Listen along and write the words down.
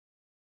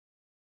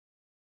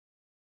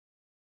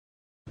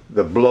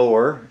The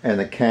blower and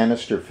the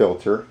canister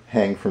filter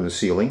hang from the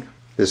ceiling.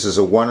 This is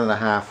a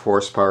 1.5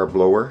 horsepower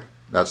blower.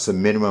 That's the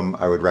minimum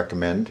I would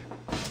recommend.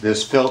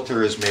 This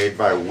filter is made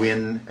by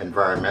Wynn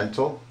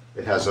Environmental.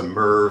 It has a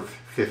MERV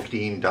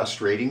 15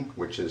 dust rating,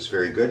 which is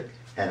very good.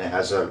 And it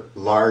has a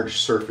large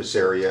surface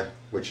area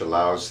which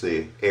allows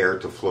the air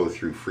to flow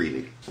through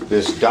freely.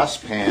 This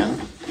dust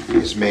pan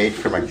is made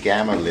from a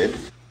gamma lid,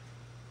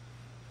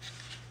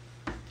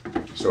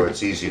 so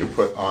it's easy to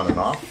put on and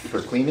off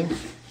for cleaning.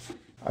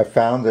 I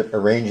found that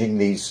arranging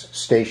these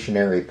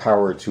stationary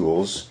power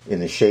tools in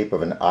the shape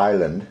of an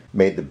island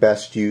made the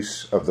best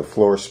use of the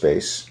floor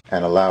space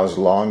and allows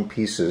long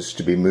pieces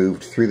to be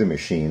moved through the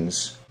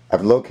machines.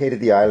 I've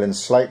located the island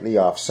slightly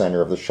off center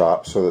of the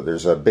shop so that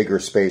there's a bigger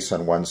space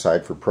on one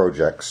side for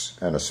projects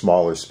and a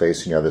smaller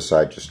space on the other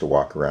side just to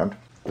walk around.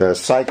 The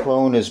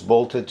Cyclone is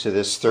bolted to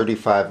this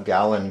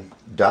 35-gallon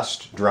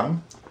dust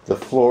drum. The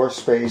floor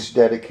space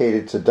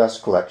dedicated to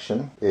dust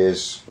collection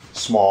is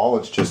small,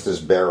 it's just this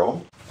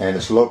barrel, and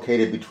it's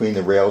located between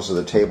the rails of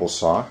the table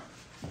saw,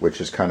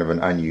 which is kind of an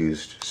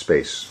unused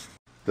space.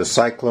 The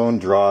Cyclone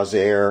draws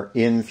air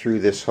in through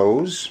this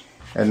hose,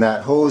 and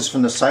that hose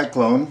from the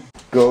Cyclone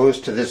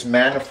goes to this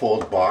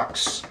manifold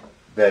box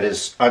that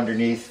is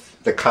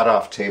underneath the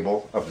cutoff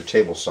table of the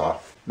table saw.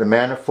 The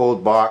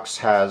manifold box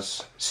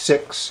has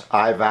 6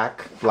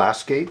 iVac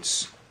blast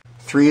gates.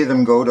 3 of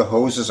them go to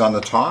hoses on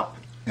the top,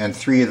 and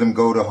 3 of them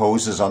go to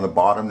hoses on the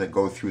bottom that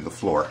go through the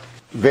floor.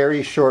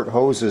 Very short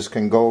hoses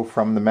can go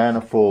from the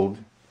manifold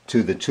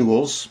to the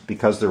tools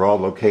because they're all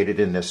located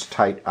in this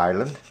tight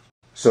island.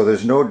 So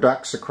there's no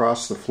ducts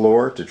across the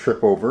floor to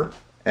trip over,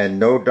 and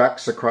no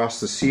ducts across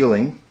the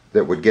ceiling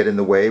that would get in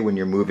the way when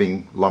you're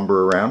moving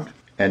lumber around,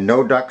 and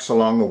no ducts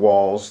along the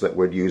walls that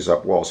would use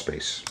up wall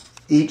space.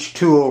 Each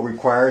tool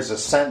requires a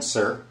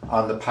sensor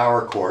on the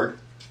power cord,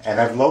 and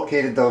I've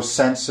located those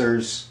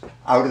sensors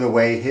out of the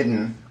way,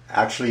 hidden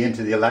actually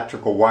into the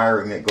electrical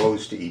wiring that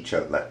goes to each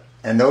outlet.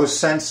 And those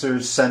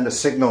sensors send a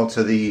signal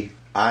to the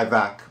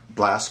iVac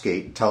blast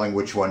gate telling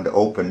which one to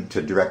open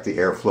to direct the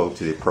airflow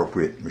to the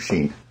appropriate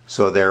machine.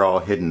 So they're all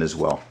hidden as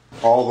well.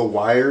 All the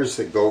wires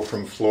that go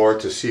from floor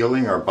to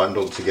ceiling are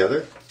bundled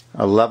together.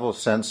 A level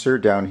sensor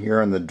down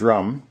here on the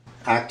drum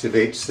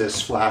activates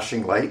this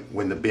flashing light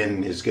when the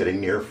bin is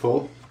getting near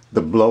full.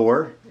 The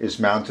blower is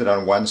mounted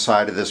on one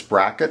side of this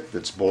bracket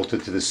that's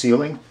bolted to the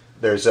ceiling.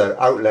 There's an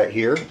outlet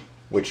here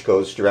which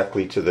goes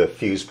directly to the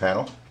fuse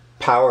panel.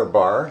 Power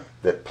bar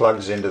that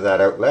plugs into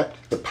that outlet.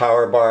 The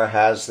power bar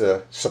has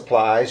the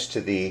supplies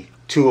to the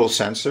tool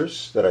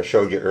sensors that I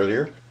showed you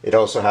earlier. It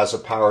also has a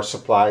power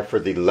supply for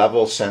the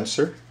level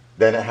sensor.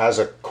 Then it has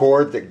a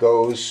cord that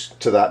goes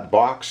to that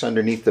box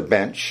underneath the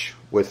bench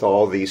with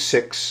all these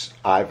 6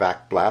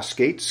 iVac blast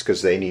gates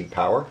because they need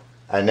power.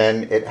 And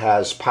then it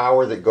has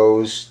power that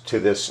goes to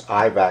this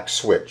iVac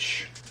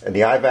switch. And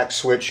the iVac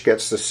switch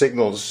gets the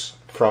signals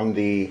from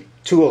the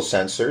tool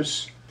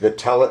sensors that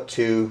tell it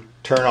to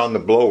turn on the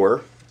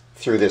blower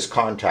through this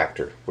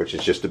contactor, which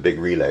is just a big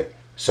relay.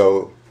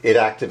 So it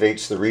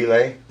activates the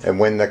relay, and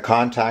when the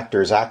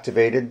contactor is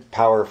activated,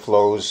 power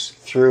flows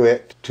through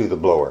it to the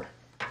blower.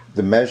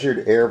 The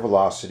measured air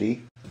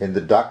velocity in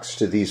the ducts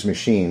to these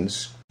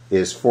machines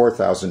is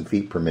 4,000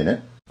 feet per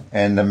minute,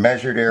 and the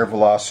measured air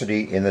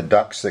velocity in the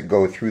ducts that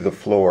go through the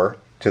floor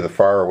to the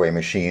faraway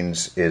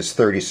machines is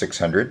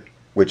 3,600,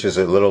 which is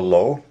a little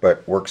low,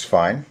 but works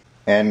fine.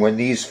 And when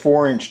these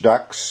 4-inch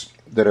ducts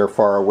that are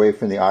far away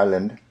from the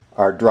island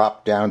are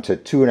dropped down to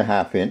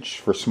 2.5-inch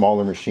for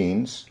smaller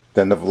machines,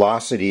 then the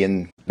velocity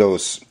in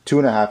those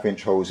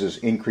 2.5-inch hoses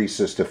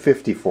increases to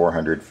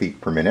 5,400 feet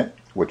per minute,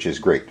 which is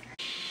great.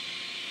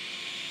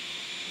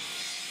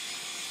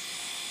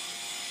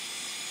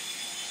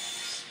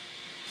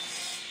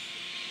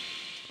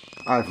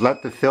 I've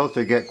let the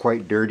filter get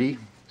quite dirty,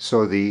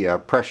 so the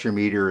pressure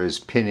meter is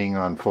pinning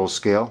on full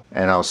scale,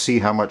 and I'll see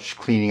how much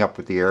cleaning up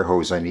with the air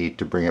hose I need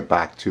to bring it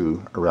back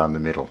to around the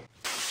middle.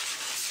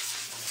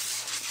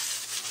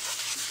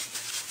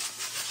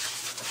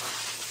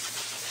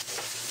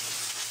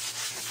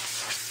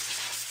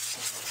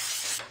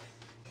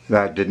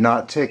 That did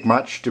not take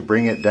much to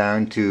bring it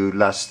down to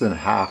less than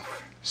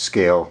half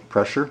scale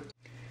pressure.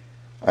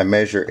 I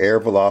measure air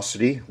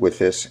velocity with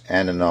this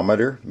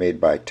anemometer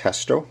made by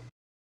Testo.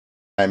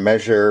 I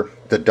measure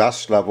the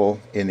dust level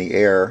in the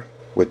air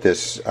with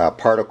this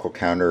particle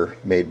counter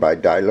made by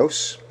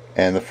Dylos.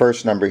 And the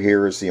first number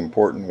here is the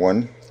important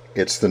one.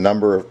 It's the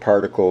number of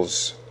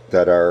particles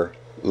that are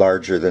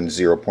larger than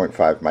 0.5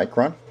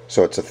 micron.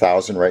 So it's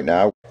 1,000 right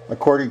now.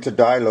 According to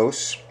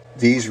Dylos,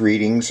 these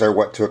readings are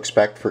what to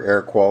expect for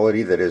air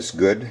quality that is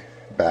good,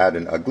 bad,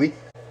 and ugly.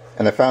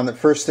 And I found that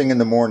first thing in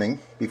the morning,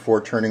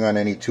 before turning on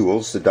any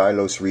tools, the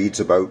Dylos reads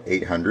about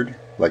 800,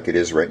 like it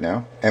is right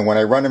now. And when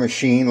I run a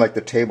machine like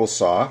the table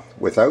saw,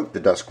 without the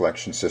dust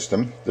collection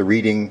system, the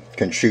reading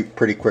can shoot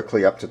pretty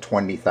quickly up to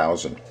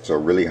 20,000, so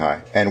really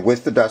high. And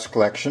with the dust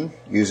collection,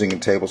 using a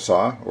table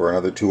saw or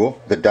another tool,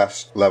 the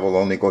dust level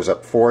only goes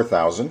up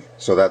 4,000,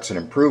 so that's an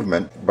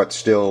improvement, but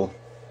still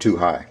too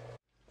high.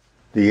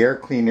 The air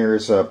cleaner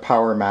is a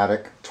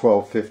Powermatic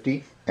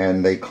 1250,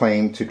 and they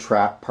claim to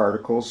trap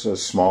particles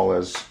as small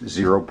as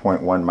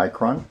 0.1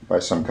 micron by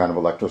some kind of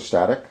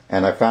electrostatic.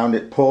 And I found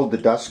it pulled the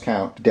dust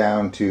count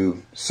down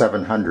to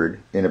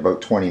 700 in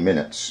about 20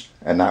 minutes.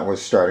 And that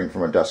was starting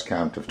from a dust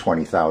count of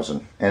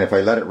 20,000. And if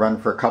I let it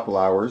run for a couple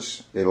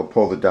hours, it'll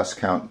pull the dust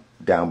count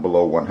down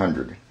below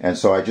 100. And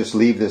so I just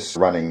leave this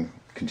running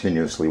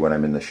continuously when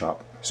I'm in the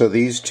shop. So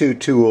these two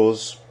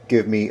tools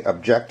give me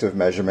objective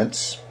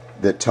measurements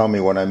that tell me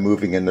when I'm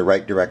moving in the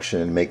right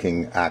direction and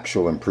making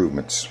actual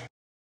improvements.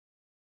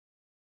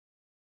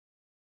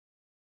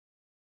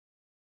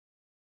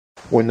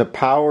 When the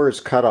power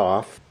is cut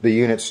off, the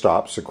unit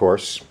stops, of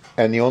course,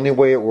 and the only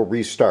way it will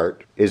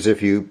restart is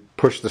if you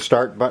push the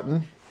start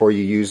button or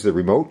you use the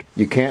remote.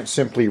 You can't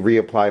simply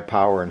reapply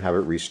power and have it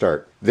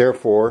restart.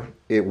 Therefore,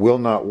 it will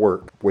not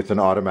work with an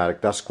automatic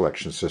dust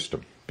collection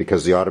system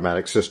because the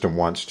automatic system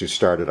wants to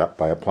start it up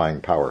by applying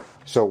power.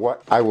 So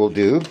what I will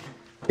do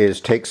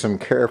is take some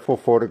careful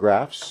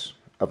photographs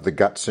of the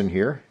guts in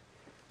here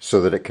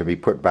so that it can be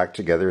put back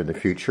together in the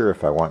future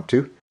if I want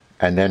to,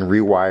 and then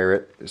rewire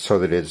it so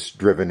that it's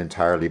driven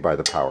entirely by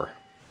the power.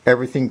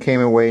 Everything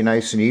came away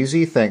nice and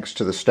easy thanks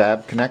to the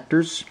stab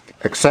connectors,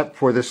 except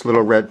for this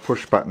little red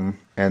push button,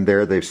 and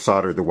there they've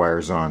soldered the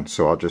wires on,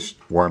 so I'll just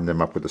warm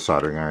them up with the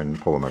soldering iron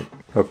and pull them out.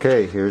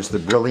 Okay, here's the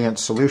brilliant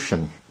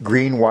solution.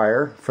 Green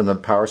wire from the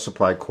power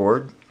supply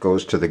cord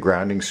goes to the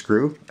grounding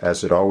screw,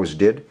 as it always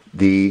did.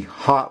 The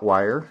hot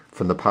wire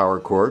from the power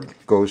cord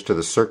goes to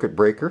the circuit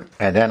breaker,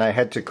 and then I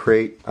had to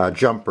create a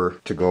jumper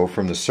to go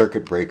from the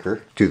circuit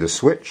breaker to the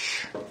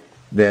switch.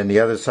 Then the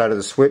other side of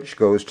the switch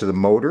goes to the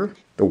motor.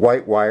 The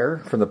white wire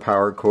from the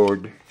power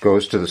cord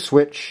goes to the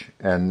switch,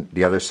 and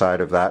the other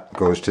side of that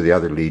goes to the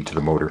other lead to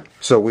the motor.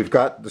 So we've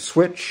got the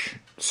switch,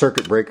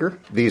 circuit breaker.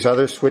 These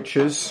other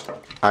switches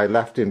I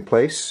left in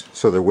place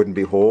so there wouldn't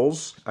be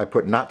holes. I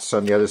put nuts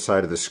on the other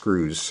side of the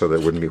screws so there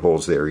wouldn't be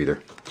holes there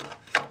either.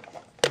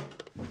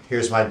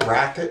 Here's my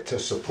bracket to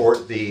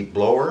support the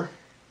blower,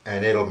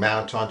 and it'll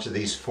mount onto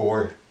these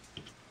four.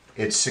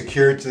 It's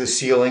secured to the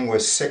ceiling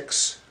with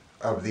 6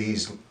 of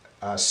these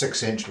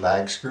 6-inch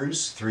lag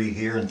screws, 3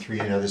 here and 3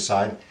 on the other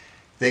side.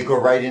 They go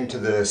right into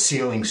the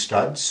ceiling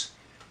studs,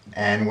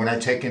 and when I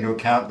take into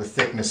account the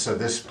thickness of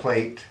this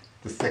plate,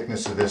 the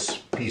thickness of this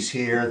piece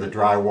here, the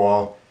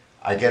drywall,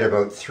 I get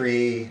about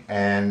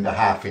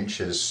 3.5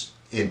 inches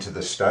into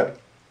the stud,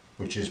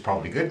 which is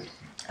probably good.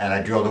 And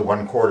I drilled a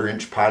 1/4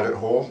 inch pilot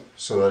hole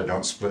so that I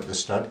don't split the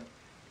stud.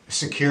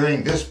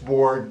 Securing this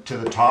board to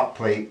the top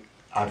plate,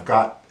 I've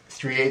got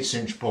 3/8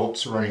 inch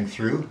bolts running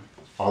through,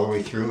 all the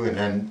way through, and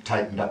then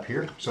tightened up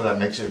here, so that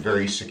makes it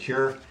very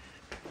secure.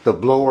 The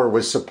blower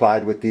was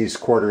supplied with these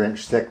 1/4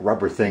 inch thick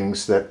rubber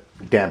things that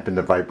dampen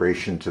the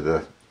vibration to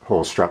the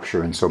whole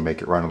structure and so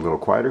make it run a little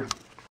quieter.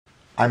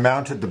 I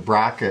mounted the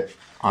bracket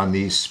on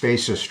these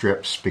spacer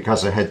strips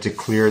because I had to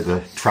clear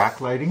the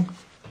track lighting.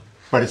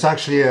 But it's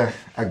actually a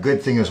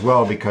good thing as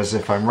well, because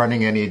if I'm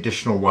running any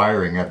additional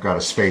wiring, I've got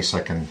a space I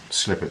can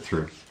slip it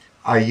through.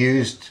 I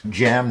used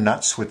jam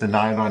nuts with the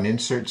nylon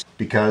inserts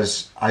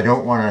because I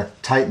don't want to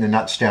tighten the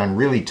nuts down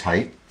really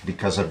tight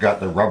because I've got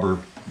the rubber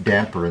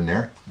damper in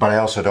there, but I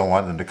also don't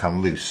want them to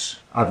come loose.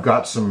 I've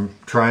got some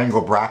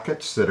triangle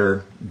brackets that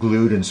are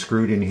glued and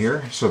screwed in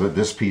here so that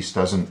this piece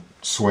doesn't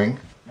swing,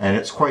 and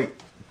it's quite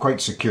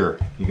secure.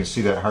 You can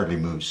see that it hardly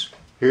moves.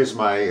 Here's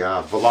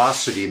my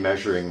velocity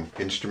measuring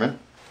instrument.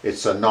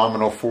 It's a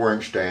nominal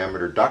 4-inch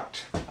diameter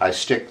duct. I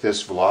stick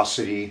this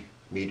velocity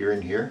meter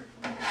in here,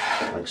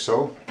 like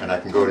so, and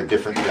I can go to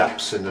different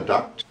depths in the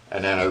duct,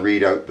 and then I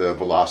read out the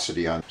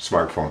velocity on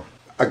smartphone.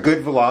 A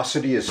good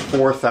velocity is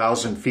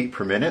 4,000 feet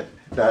per minute.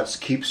 That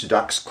keeps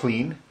ducts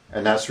clean,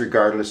 and that's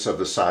regardless of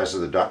the size of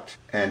the duct.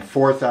 And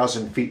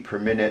 4,000 feet per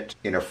minute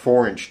in a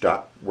 4-inch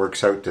duct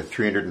works out to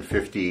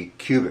 350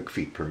 cubic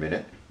feet per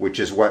minute, which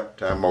is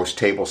what most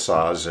table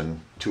saws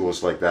and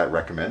tools like that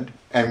recommend.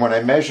 And when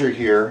I measure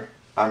here,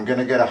 I'm going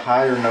to get a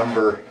higher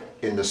number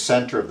in the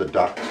center of the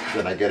duct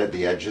than I get at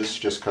the edges,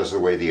 just because of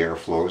the way the air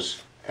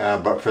flows.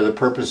 But for the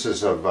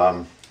purposes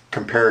of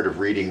comparative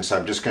readings,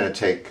 I'm just going to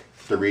take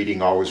the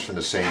reading always from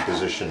the same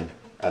position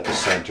at the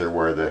center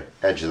where the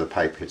edge of the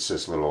pipe hits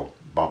this little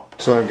bump.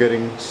 So I'm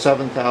getting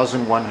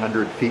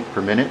 7,100 feet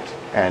per minute,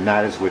 and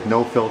that is with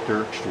no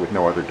filter, with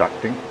no other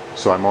ducting.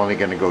 So I'm only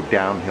going to go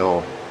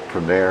downhill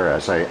from there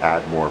as I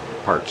add more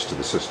parts to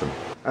the system.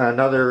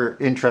 Another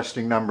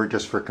interesting number,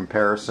 just for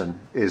comparison,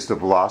 is the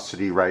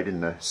velocity right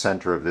in the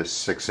center of this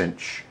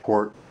 6-inch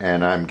port,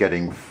 and I'm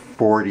getting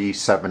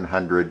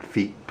 4,700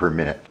 feet per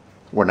minute.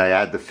 When I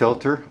add the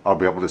filter, I'll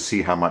be able to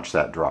see how much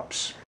that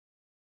drops.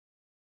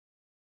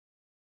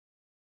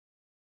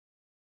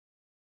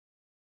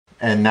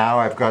 And now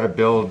I've got to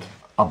build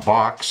a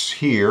box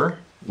here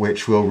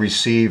which will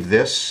receive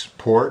this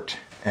port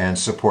and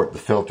support the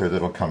filter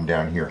that'll come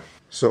down here.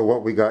 So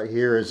what we got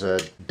here is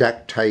a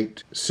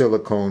deck-tight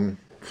silicone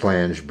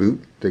flange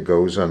boot that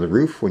goes on the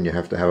roof when you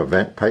have to have a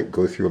vent pipe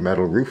go through a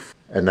metal roof,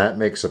 and that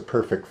makes a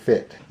perfect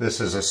fit.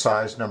 This is a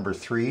size number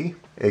 3.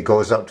 It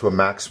goes up to a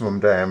maximum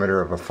diameter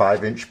of a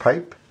 5-inch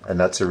pipe, and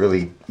that's a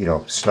really,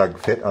 snug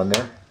fit on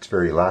there. It's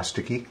very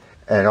elasticy.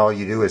 And all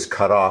you do is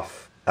cut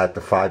off at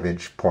the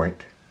 5-inch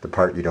point the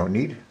part you don't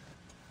need.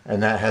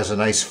 And that has a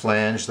nice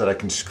flange that I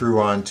can screw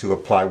on to a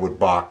plywood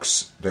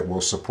box that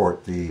will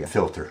support the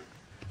filter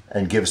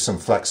and give some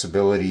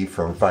flexibility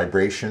from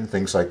vibration,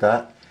 things like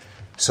that,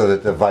 so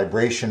that the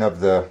vibration of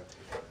the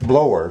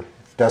blower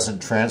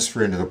doesn't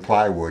transfer into the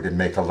plywood and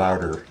make a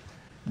louder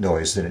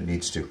noise than it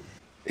needs to.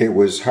 It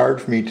was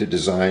hard for me to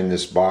design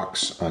this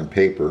box on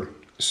paper,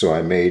 so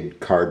I made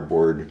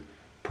cardboard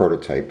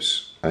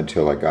prototypes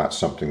until I got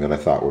something that I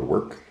thought would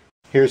work.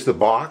 Here's the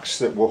box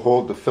that will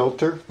hold the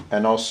filter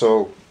and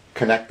also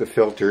connect the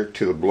filter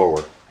to the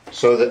blower.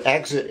 So the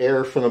exit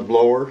air from the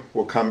blower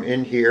will come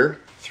in here,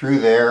 through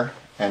there,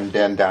 and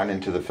then down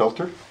into the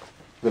filter.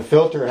 The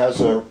filter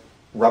has a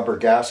rubber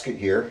gasket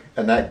here,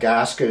 and that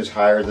gasket is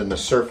higher than the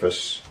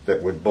surface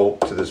that would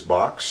bolt to this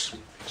box.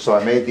 So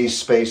I made these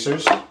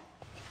spacers,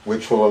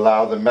 which will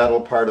allow the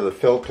metal part of the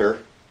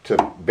filter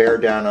to bear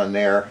down on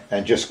there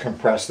and just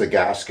compress the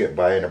gasket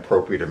by an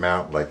appropriate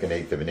amount, like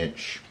 1/8 of an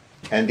inch.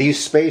 And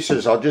these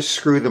spacers, I'll just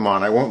screw them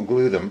on. I won't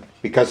glue them,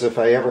 because if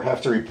I ever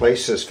have to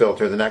replace this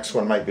filter, the next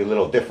one might be a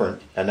little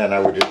different, and then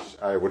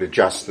I would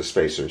adjust the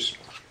spacers.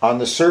 On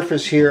the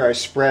surface here, I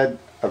spread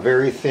a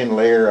very thin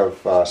layer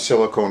of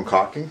silicone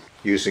caulking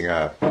using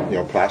a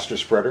plaster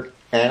spreader.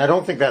 And I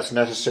don't think that's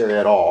necessary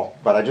at all,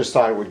 but I just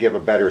thought it would give a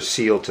better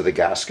seal to the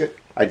gasket.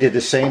 I did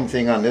the same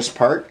thing on this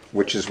part,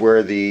 which is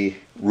where the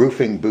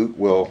roofing boot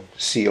will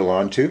seal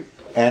onto.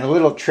 And a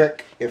little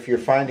trick, if you're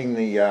finding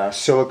the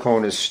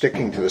silicone is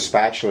sticking to the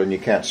spatula and you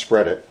can't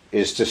spread it,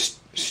 is to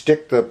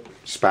stick the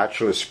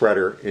spatula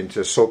spreader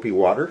into soapy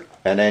water,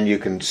 and then you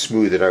can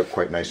smooth it out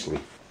quite nicely.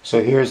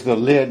 So here's the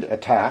lid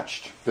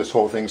attached. This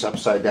whole thing's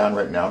upside down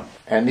right now.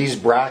 And these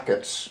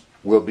brackets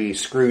will be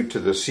screwed to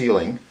the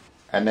ceiling,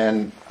 and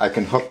then I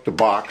can hook the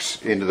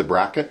box into the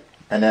bracket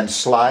and then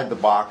slide the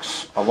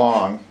box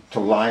along to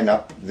line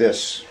up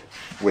this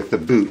with the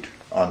boot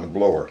on the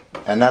blower.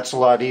 And that's a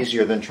lot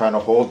easier than trying to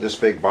hold this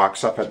big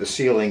box up at the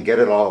ceiling, get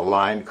it all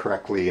aligned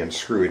correctly, and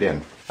screw it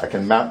in. I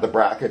can mount the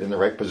bracket in the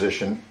right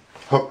position,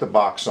 hook the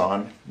box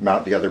on,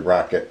 mount the other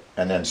bracket,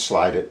 and then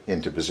slide it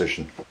into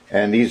position.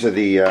 And these are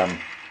the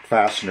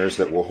fasteners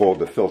that will hold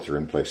the filter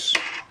in place.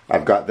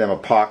 I've got them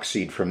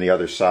epoxied from the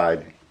other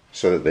side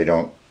so that they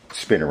don't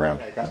spin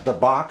around. I got the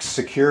box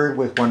secured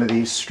with one of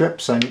these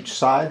strips on each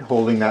side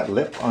holding that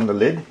lip on the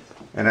lid.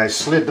 And I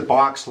slid the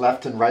box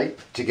left and right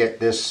to get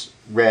this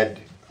red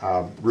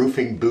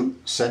roofing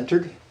boot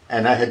centered.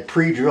 And I had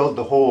pre-drilled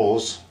the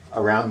holes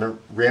around the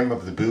rim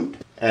of the boot.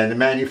 And the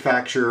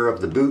manufacturer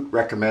of the boot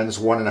recommends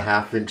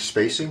 1.5-inch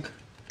spacing.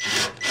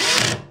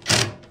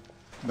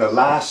 The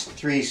last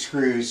 3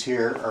 screws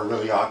here are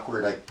really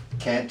awkward. I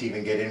can't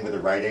even get in with a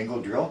right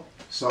angle drill.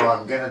 So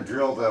I'm going to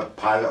drill the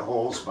pilot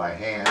holes by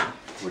hand,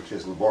 which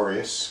is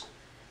laborious.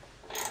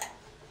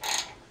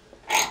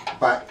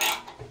 But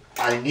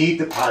I need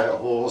the pilot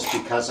holes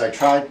because I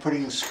tried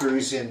putting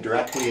screws in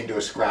directly into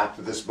a scrap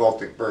of this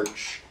Baltic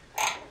birch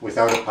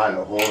without a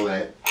pilot hole,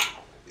 and it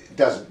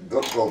doesn't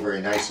go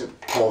very nice.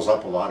 It pulls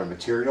up a lot of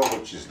material,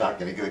 which is not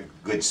going to get a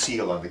good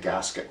seal on the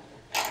gasket.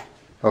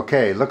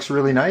 Okay, looks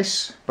really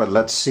nice, but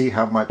let's see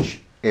how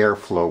much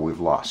airflow we've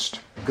lost.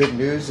 Good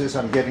news is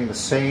I'm getting the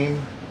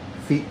same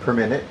feet per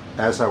minute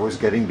as I was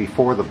getting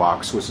before the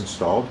box was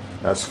installed.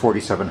 That's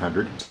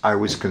 4,700. I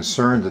was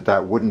concerned that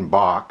that wooden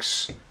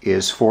box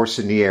is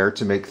forcing the air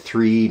to make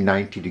 3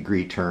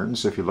 90-degree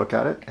turns, if you look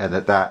at it, and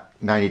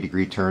that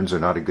 90-degree turns are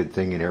not a good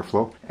thing in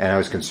airflow. And I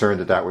was concerned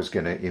that that was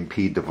going to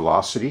impede the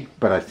velocity.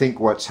 But I think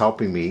what's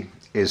helping me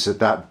is that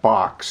that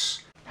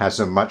box has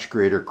a much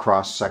greater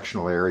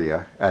cross-sectional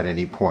area at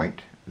any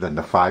point than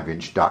the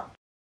 5-inch duct.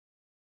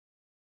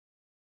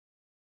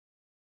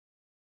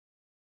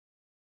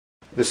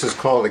 This is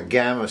called a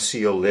gamma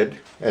seal lid,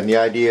 and the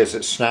idea is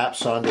it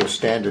snaps onto a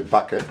standard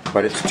bucket,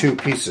 but it's 2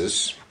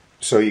 pieces,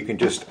 so you can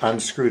just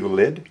unscrew the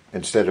lid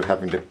instead of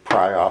having to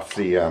pry off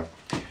the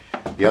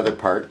other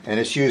part. And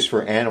it's used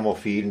for animal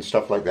feed and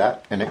stuff like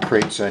that, and it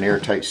creates an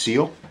airtight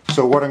seal.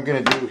 So what I'm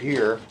going to do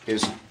here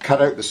is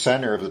cut out the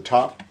center of the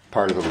top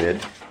part of the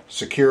lid,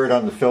 secure it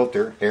on the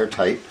filter,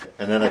 airtight,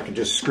 and then I can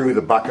just screw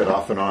the bucket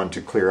off and on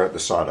to clear out the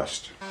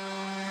sawdust.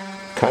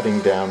 Cutting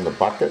down the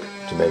bucket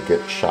to make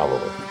it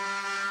shallower.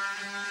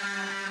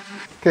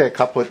 Okay, a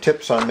couple of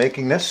tips on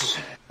making this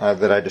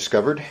that I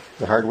discovered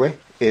the hard way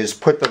is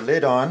put the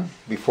lid on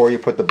before you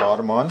put the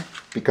bottom on,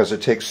 because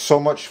it takes so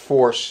much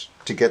force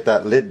to get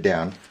that lid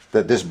down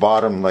that this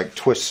bottom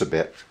twists a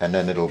bit and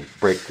then it'll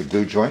break the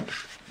glue joint.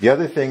 The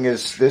other thing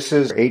is this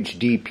is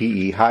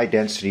HDPE, high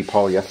density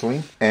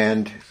polyethylene,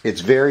 and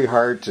it's very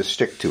hard to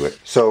stick to it.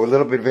 So a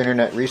little bit of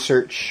internet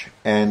research,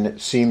 and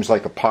it seems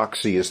like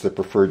epoxy is the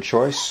preferred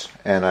choice.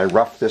 And I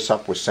rough this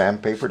up with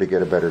sandpaper to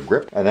get a better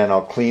grip, and then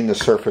I'll clean the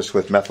surface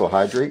with methyl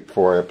hydrate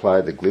before I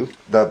apply the glue.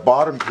 The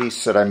bottom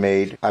piece that I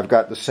made, I've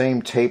got the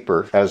same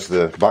taper as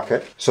the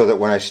bucket, so that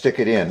when I stick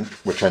it in,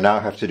 which I now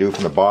have to do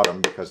from the bottom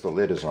because the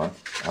lid is on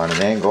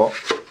an angle,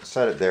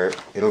 set it there,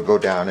 it'll go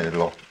down and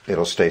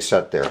it'll stay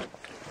set there.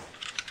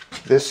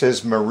 This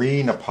is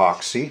marine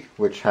epoxy,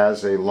 which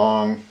has a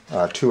long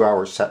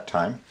 2-hour set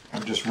time.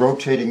 I'm just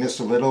rotating this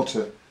a little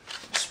to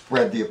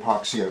spread the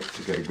epoxy out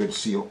to get a good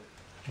seal.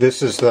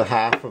 This is the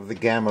half of the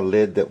gamma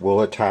lid that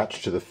will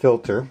attach to the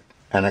filter,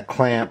 and a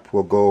clamp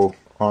will go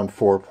on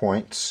 4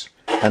 points.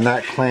 And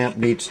that clamp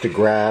needs to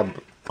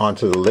grab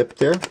onto the lip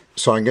there.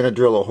 So I'm going to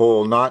drill a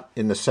hole not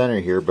in the center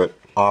here, but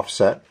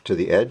offset to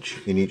the edge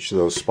in each of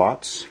those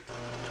spots.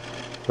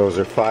 Those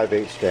are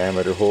 5/8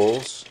 diameter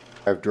holes.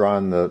 I've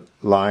drawn the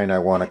line I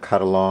want to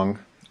cut along,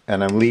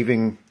 and I'm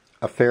leaving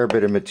a fair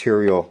bit of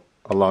material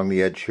along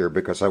the edge here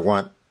because I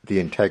want the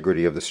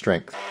integrity of the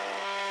strength.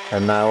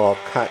 And now I'll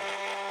cut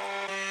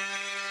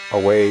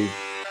away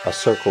a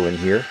circle in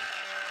here,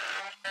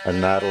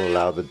 and that'll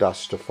allow the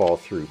dust to fall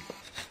through.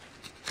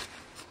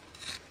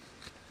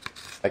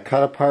 I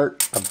cut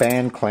apart a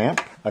band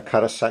clamp. I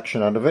cut a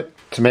section out of it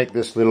to make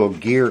this little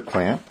gear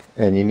clamp,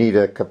 and you need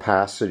a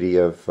capacity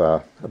of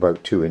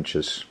about 2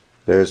 inches.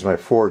 There's my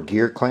 4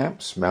 gear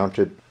clamps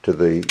mounted to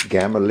the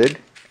gamma lid,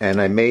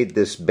 and I made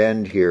this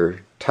bend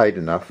here tight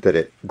enough that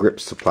it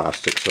grips the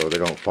plastic so they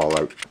don't fall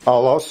out.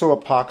 I'll also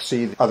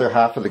epoxy the other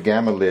half of the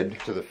gamma lid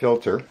to the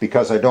filter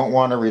because I don't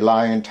want to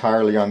rely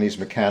entirely on these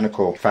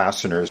mechanical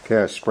fasteners.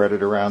 Okay, I spread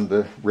it around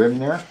the rim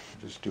there.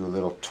 Just do a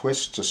little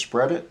twist to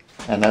spread it.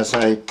 And as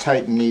I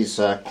tighten these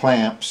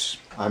clamps,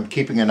 I'm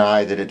keeping an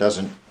eye that it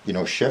doesn't,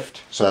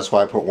 shift. So that's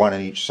why I put one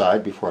on each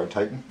side before I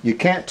tighten. You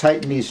can't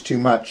tighten these too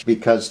much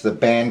because the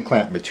band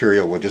clamp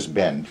material will just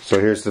bend.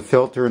 So here's the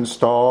filter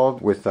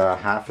installed with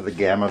half of the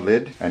gamma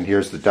lid. And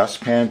here's the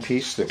dustpan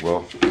piece that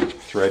we'll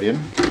thread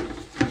in.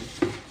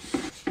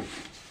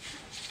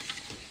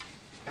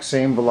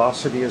 Same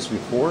velocity as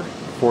before,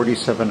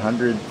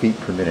 4,700 feet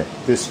per minute.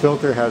 This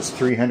filter has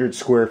 300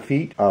 square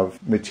feet of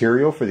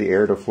material for the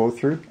air to flow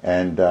through,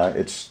 and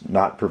it's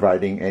not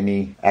providing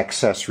any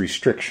excess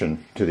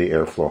restriction to the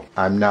airflow.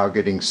 I'm now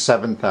getting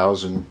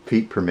 7,000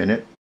 feet per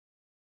minute.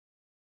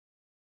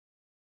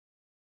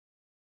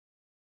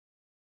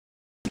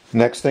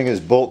 Next thing is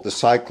bolt the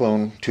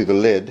Cyclone to the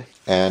lid,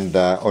 and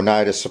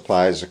Oneida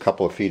supplies a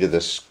couple of feet of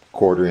this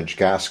 1/4 inch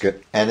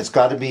gasket, and it's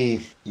got to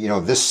be,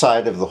 this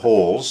side of the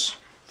holes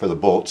for the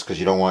bolts, because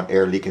you don't want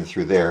air leaking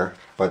through there,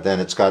 but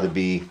then it's got to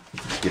be,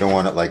 you don't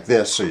want it like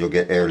this, so you'll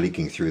get air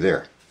leaking through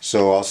there.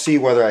 So I'll see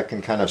whether I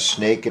can kind of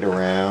snake it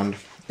around.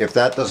 If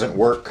that doesn't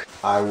work,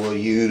 I will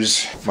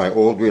use my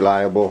old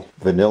reliable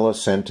vanilla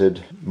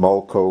scented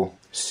Mulco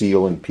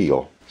seal and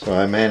peel. So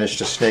I managed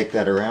to snake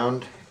that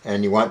around,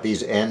 and you want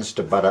these ends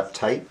to butt up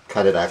tight.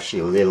 Cut it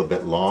actually a little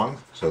bit long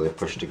so they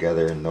push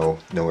together and no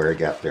air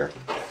gap there.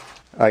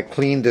 I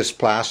cleaned this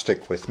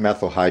plastic with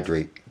methyl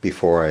hydrate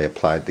before I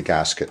applied the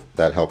gasket.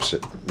 That helps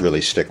it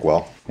really stick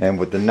well. And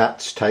with the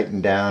nuts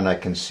tightened down, I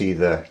can see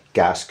the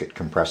gasket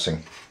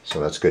compressing, so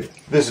that's good.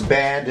 This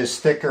band is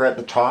thicker at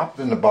the top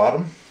than the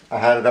bottom. I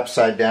had it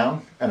upside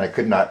down and I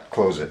could not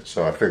close it,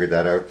 so I figured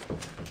that out.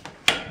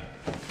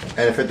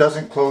 And if it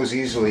doesn't close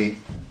easily,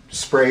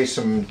 spray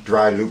some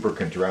dry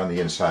lubricant around the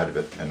inside of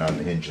it and on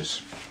the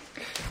hinges.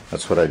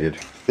 That's what I did.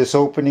 This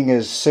opening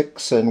is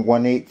 6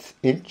 1/8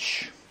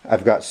 inch.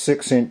 I've got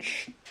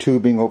 6-inch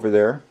tubing over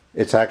there.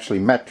 It's actually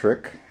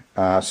metric,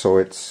 so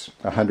it's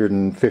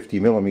 150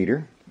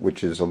 millimeter,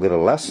 which is a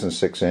little less than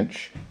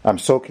 6-inch. I'm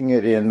soaking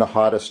it in the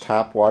hottest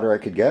tap water I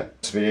could get.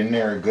 It's been in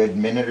there a good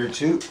minute or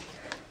two.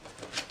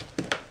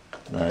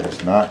 That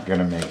is not going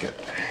to make it.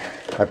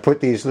 I put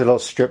these little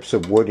strips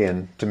of wood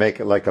in to make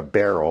it like a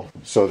barrel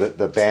so that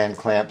the band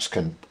clamps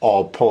can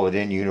all pull it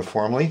in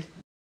uniformly.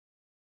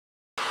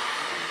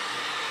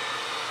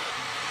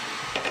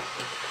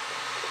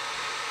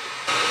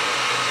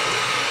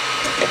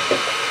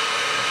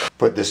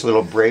 Put this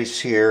little brace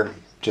here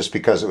just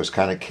because it was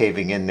kind of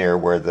caving in there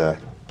where the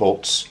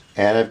bolts.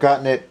 And I've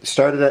gotten it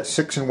started at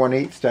 6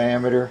 1/8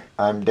 diameter.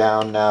 I'm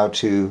down now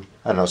to,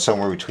 I don't know,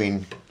 somewhere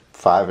between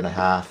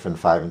 5.5 and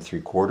 5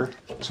 3/4.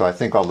 So I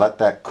think I'll let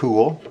that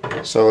cool.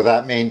 So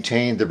that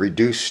maintained the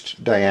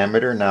reduced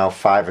diameter, now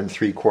 5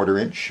 3/4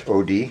 inch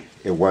OD.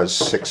 It was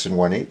 6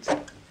 1/8.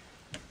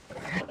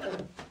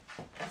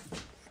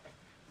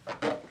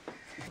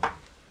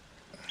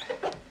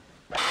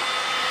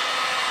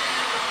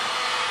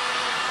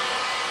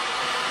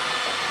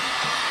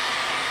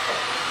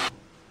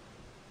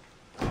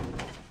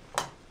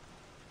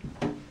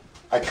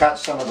 I cut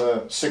some of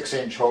the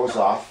 6-inch hose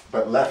off,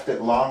 but left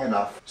it long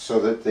enough so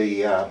that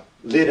the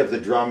lid of the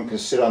drum can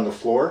sit on the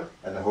floor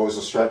and the hose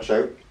will stretch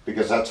out,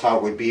 because that's how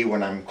it would be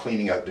when I'm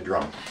cleaning out the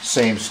drum.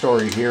 Same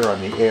story here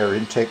on the air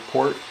intake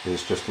port.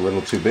 It's just a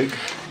little too big.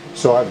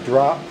 So I've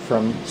dropped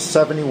from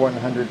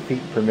 7,100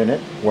 feet per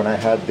minute when I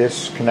had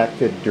this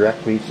connected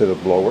directly to the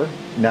blower.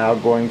 Now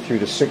going through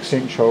the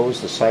 6-inch hose,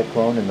 the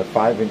Cyclone, and the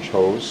 5-inch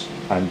hose,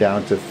 I'm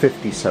down to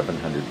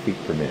 5,700 feet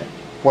per minute.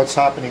 What's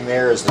happening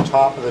there is the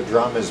top of the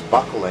drum is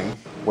buckling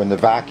when the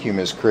vacuum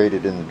is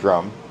created in the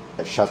drum.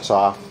 It shuts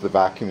off, the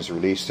vacuum is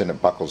released, and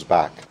it buckles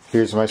back.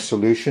 Here's my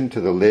solution to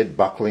the lid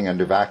buckling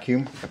under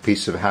vacuum. A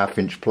piece of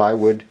 1/2-inch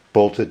plywood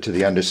bolted to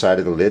the underside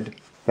of the lid.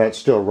 That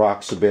still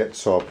rocks a bit,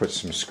 so I'll put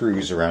some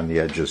screws around the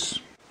edges.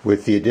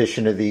 With the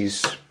addition of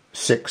these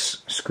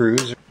 6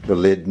 screws. The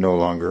lid no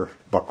longer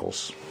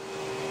buckles.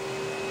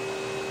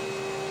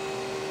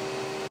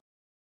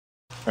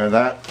 And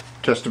that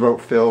just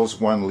about fills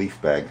 1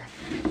 leaf bag.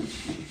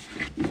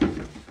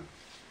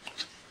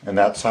 And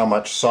that's how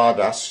much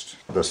sawdust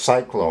the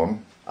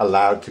Cyclone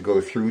allowed to go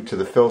through to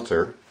the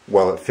filter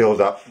while it filled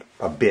up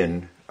a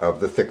bin of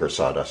the thicker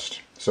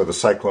sawdust. So the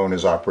Cyclone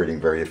is operating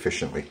very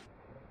efficiently.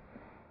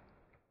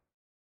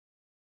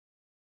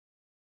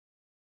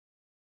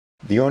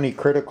 The only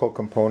critical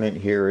component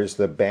here is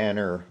the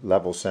banner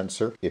level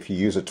sensor. If you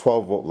use a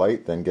 12-volt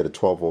light, then get a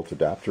 12-volt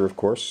adapter, of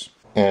course.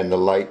 And the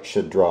light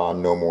should draw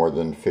no more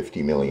than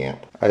 50 milliamp.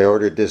 I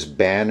ordered this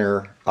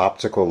banner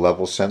optical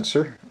level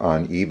sensor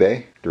on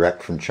eBay,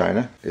 direct from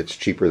China. It's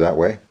cheaper that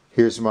way.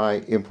 Here's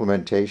my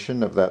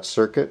implementation of that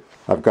circuit.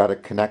 I've got a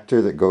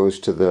connector that goes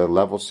to the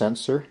level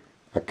sensor,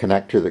 a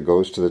connector that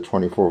goes to the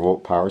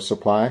 24-volt power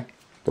supply,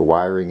 the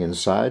wiring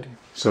inside.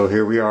 So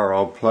here we are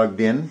all plugged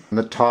in. On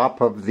the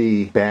top of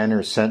the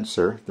banner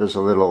sensor, there's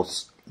a little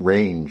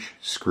range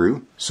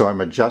screw. So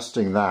I'm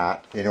adjusting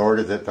that in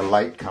order that the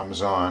light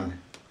comes on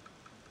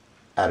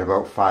at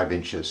about 5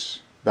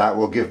 inches. That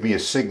will give me a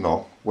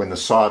signal when the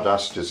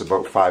sawdust is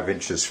about 5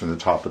 inches from the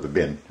top of the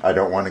bin. I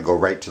don't want to go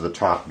right to the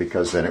top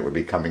because then it would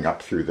be coming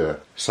up through the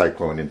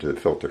Cyclone into the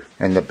filter.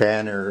 And the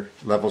banner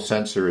level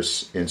sensor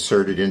is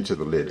inserted into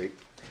the lid.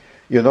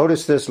 You'll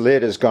notice this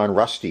lid has gone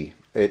rusty.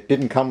 It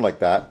didn't come like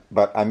that,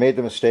 but I made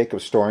the mistake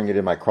of storing it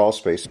in my crawl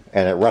space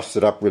and it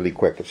rusted up really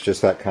quick. It's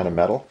just that kind of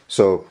metal.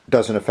 So it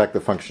doesn't affect the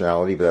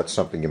functionality, but that's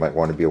something you might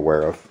want to be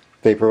aware of.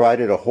 They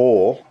provided a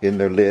hole in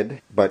their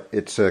lid, but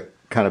it's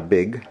kind of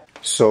big.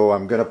 So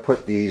I'm going to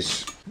put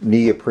these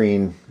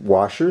neoprene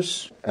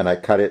washers and I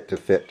cut it to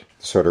fit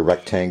the sort of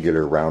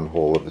rectangular round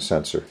hole of the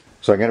sensor.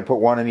 So I'm going to put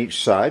one on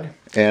each side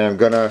and I'm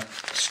going to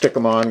stick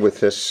them on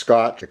with this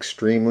Scotch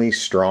extremely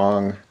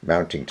strong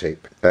mounting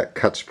tape. That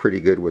cuts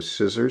pretty good with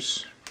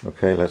scissors.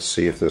 Okay, let's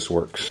see if this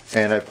works.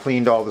 And I've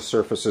cleaned all the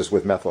surfaces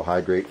with methyl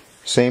hydrate.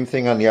 Same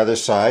thing on the other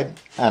side.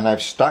 And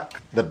I've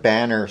stuck the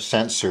banner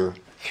sensor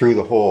through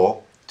the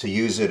hole to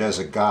use it as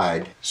a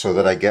guide so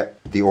that I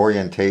get the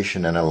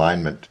orientation and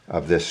alignment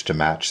of this to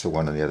match the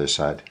one on the other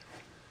side.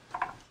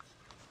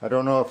 I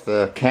don't know if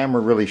the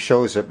camera really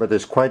shows it, but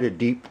there's quite a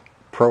deep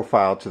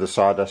profile to the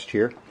sawdust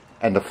here.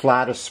 And the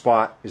flattest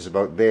spot is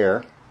about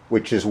there,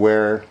 which is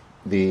where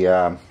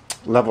the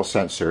level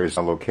sensor is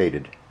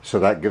located. So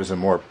that gives a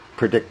more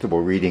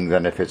predictable reading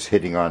than if it's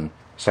hitting on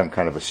some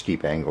kind of a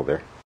steep angle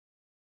there.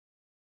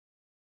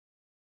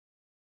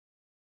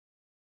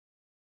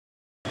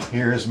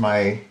 Here's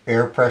my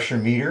air pressure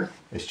meter.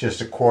 It's just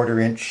a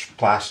 1/4 inch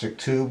plastic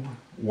tube.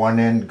 One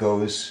end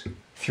goes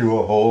through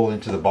a hole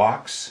into the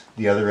box.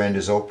 The other end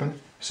is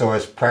open. So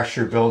as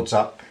pressure builds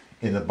up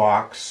in the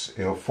box,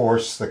 it'll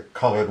force the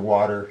colored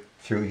water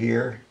through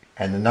here.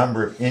 And the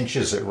number of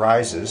inches it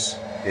rises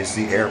is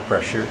the air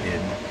pressure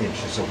in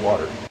inches of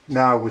water.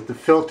 Now with the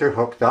filter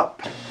hooked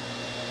up,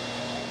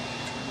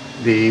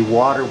 the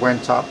water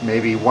went up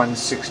maybe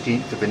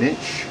 1/16 of an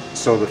inch.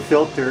 So the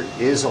filter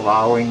is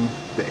allowing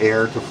the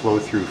air to flow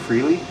through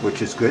freely,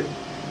 which is good.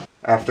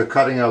 After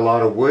cutting a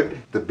lot of wood,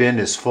 the bin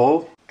is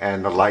full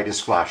and the light is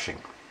flashing.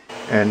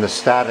 And the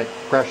static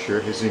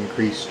pressure has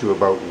increased to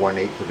about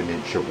 1/8 of an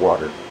inch of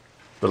water.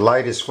 The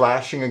light is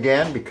flashing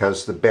again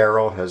because the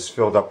barrel has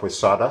filled up with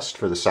sawdust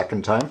for the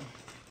second time.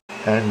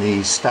 And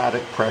the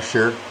static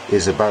pressure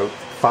is about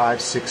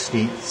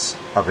 5/16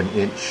 of an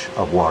inch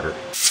of water.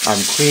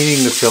 I'm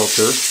cleaning the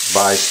filter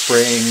by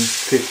spraying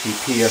 50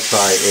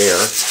 psi air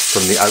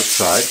from the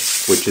outside,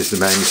 which is the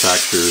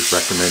manufacturer's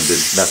recommended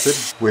method.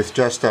 With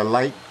just a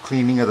light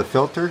cleaning of the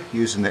filter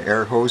using the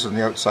air hose on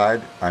the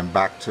outside, I'm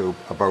back to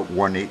about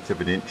 1/8 of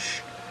an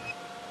inch.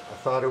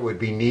 I thought it would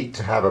be neat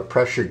to have a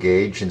pressure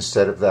gauge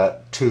instead of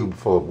that tube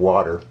full of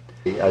water.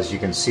 As you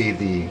can see,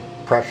 the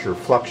pressure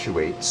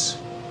fluctuates,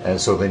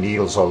 and so the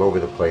needle's all over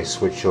the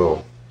place, which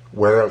will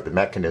wear out the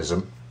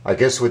mechanism. I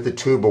guess with the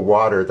tube of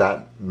water,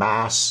 that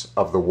mass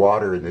of the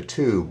water in the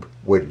tube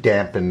would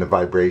dampen the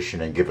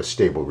vibration and give a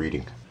stable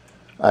reading.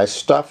 I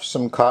stuff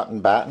some cotton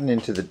batting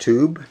into the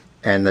tube,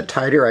 and the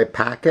tighter I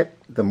pack it,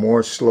 the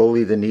more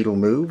slowly the needle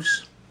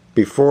moves.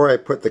 Before I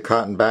put the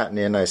cotton batting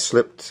in, I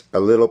slipped a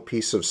little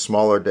piece of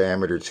smaller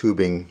diameter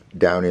tubing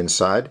down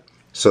inside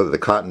so that the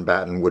cotton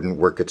batting wouldn't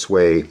work its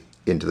way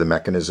into the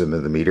mechanism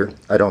of the meter.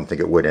 I don't think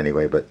it would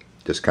anyway, but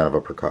just kind of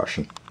a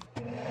precaution.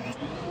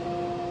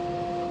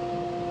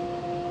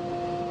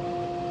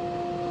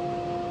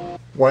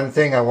 One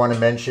thing I want to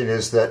mention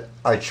is that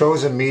I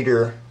chose a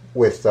meter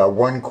with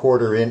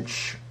 1/4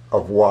 inch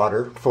of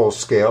water, full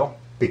scale,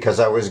 because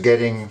I was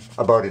getting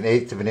about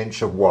 1/8 of an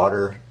inch of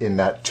water in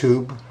that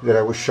tube that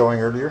I was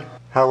showing earlier.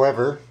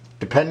 However,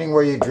 depending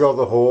where you drill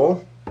the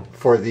hole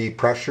for the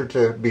pressure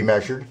to be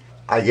measured,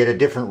 I get a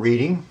different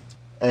reading,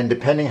 and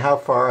depending how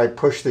far I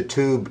push the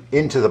tube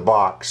into the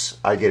box,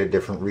 I get a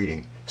different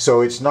reading.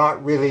 So it's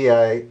not really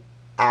an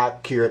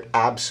accurate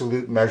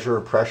absolute measure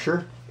of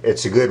pressure.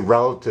 It's a good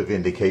relative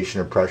indication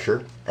of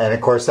pressure. And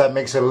of course that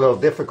makes it a little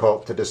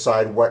difficult to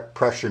decide what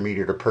pressure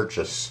meter to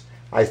purchase.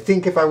 I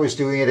think if I was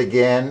doing it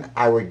again,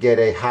 I would get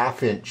a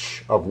 1/2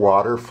 inch of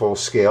water full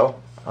scale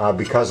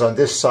because on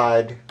this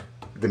side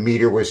the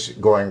meter was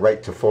going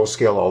right to full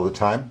scale all the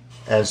time.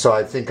 And so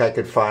I think I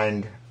could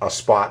find a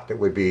spot that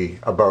would be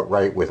about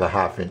right with a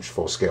 1/2 inch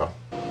full scale.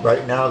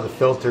 Right now the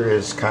filter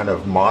is kind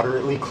of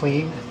moderately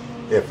clean.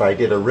 If I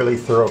did a really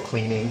thorough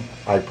cleaning,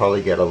 I'd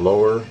probably get a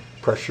lower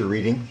pressure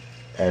reading.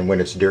 And when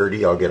it's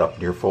dirty, I'll get up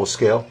near full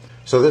scale.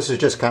 So this is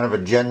just kind of a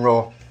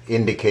general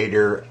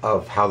indicator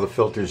of how the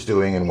filter's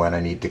doing and when I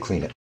need to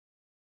clean it.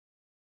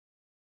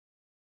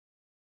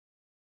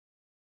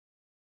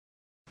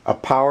 A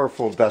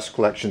powerful dust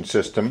collection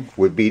system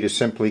would be to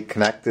simply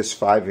connect this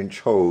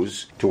 5-inch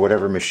hose to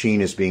whatever machine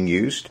is being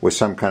used with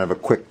some kind of a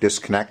quick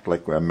disconnect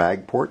like a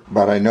mag port.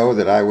 But I know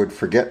that I would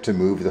forget to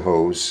move the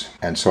hose,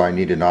 and so I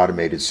need an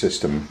automated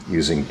system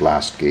using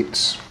blast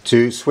gates.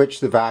 To switch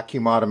the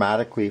vacuum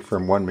automatically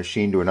from one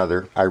machine to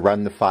another, I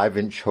run the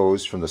 5-inch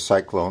hose from the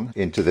Cyclone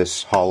into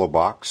this hollow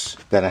box.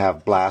 Then I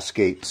have blast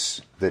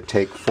gates that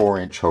take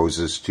 4-inch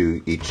hoses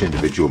to each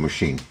individual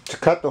machine. To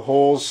cut the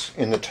holes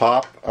in the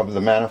top of the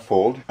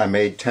manifold, I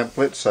made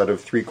templates out of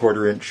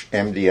 3/4 inch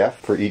MDF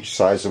for each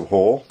size of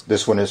hole.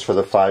 This one is for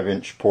the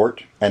 5-inch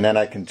port, and then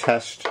I can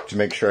test to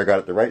make sure I got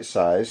it the right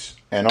size.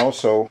 And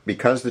also,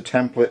 because the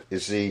template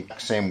is the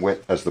same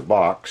width as the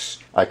box,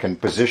 I can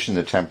position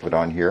the template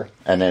on here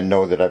and then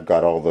know that I've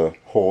got all the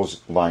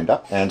holes lined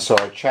up. And so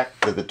I check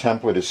that the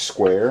template is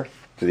square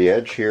to the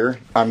edge here.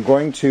 I'm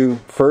going to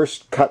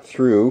first cut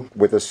through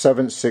with a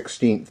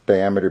 7/16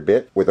 diameter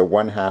bit with a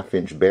 1/2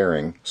 inch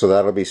bearing, so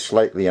that'll be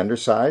slightly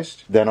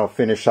undersized. Then I'll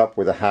finish up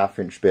with a 1/2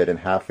 inch bit and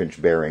 1/2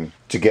 inch bearing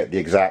to get the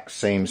exact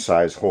same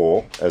size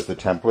hole as the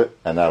template,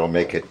 and that'll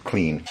make it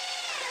clean.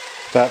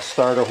 That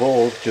starter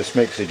hole just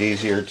makes it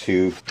easier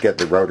to get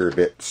the router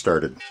bit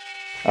started.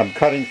 I'm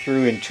cutting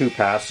through in 2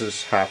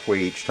 passes, halfway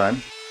each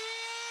time.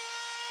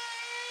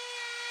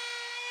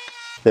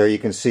 There you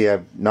can see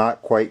I've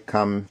not quite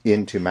come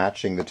into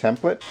matching the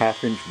template.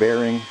 1/2 inch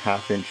bearing,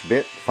 1/2 inch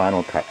bit,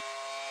 final cut.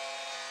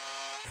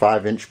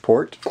 5-inch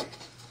port.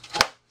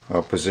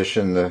 I'll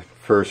position the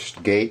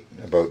first gate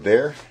about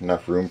there,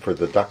 enough room for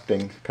the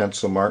ducting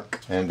pencil mark.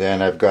 And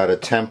then I've got a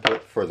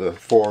template for the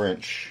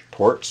 4-inch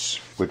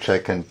ports, which I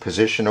can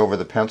position over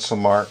the pencil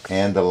mark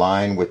and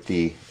align with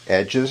the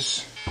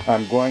edges.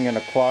 I'm going in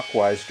a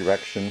clockwise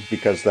direction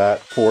because that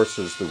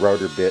forces the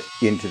router bit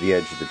into the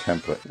edge of the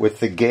template. With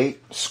the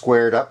gate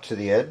squared up to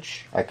the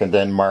edge, I can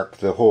then mark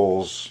the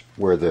holes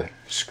where the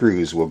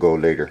screws will go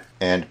later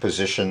and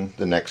position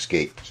the next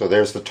gate. So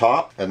there's the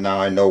top, and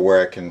now I know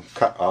where I can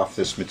cut off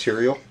this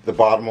material. The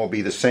bottom will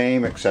be the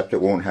same, except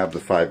it won't have the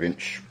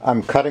 5-inch.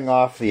 I'm cutting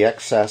off the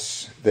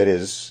excess that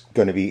is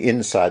going to be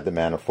inside the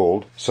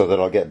manifold so that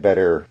I'll get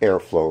better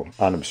airflow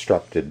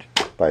unobstructed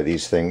by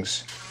these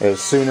things. As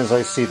soon as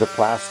I see the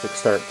plastic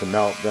start to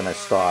melt, then I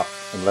stop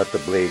and let the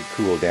blade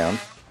cool down.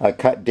 I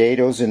cut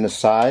dados in the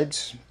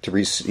sides to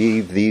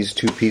receive these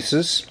 2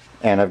 pieces,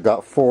 and I've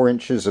got 4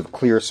 inches of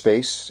clear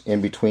space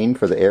in between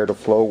for the air to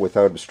flow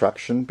without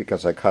obstruction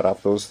because I cut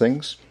off those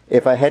things.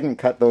 If I hadn't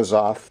cut those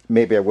off,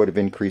 maybe I would have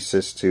increased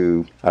this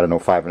to, I don't know,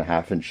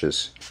 5.5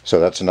 inches. So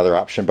that's another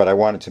option, but I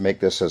wanted to make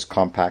this as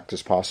compact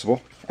as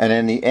possible. And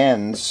then the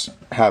ends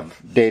have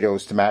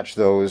dados to match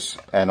those,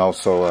 and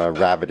also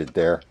rabbeted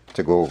there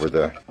to go over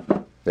the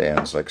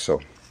ends like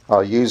so.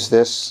 I'll use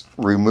this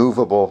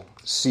removable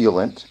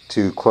sealant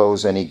to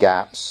close any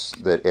gaps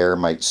that air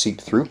might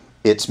seep through.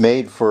 It's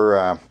made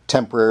for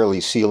temporarily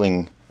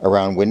sealing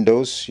around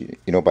windows, you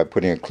know, by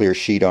putting a clear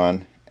sheet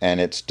on, and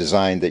it's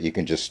designed that you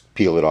can just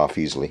peel it off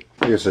easily.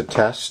 Here's a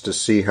test to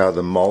see how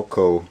the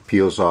Mulco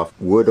peels off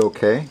wood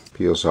okay,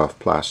 peels off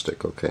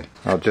plastic okay.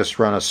 I'll just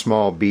run a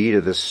small bead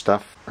of this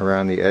stuff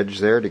around the edge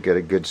there to get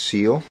a good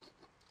seal.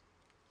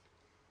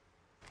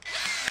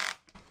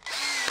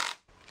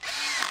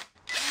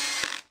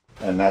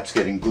 And that's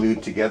getting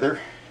glued together.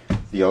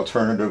 The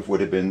alternative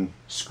would have been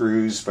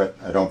screws, but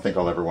I don't think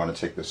I'll ever want to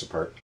take this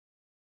apart.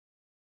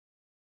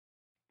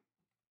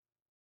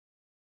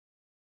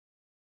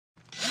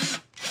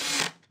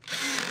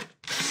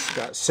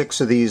 Got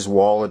 6 of these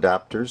wall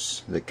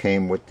adapters that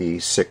came with the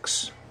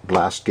 6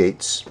 blast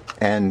gates,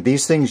 and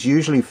these things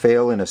usually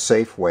fail in a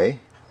safe way,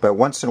 but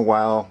once in a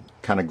while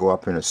kind of go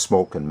up in a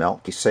smoke and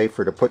melt. It's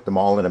safer to put them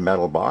all in a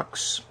metal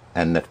box,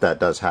 and if that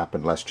does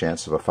happen, less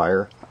chance of a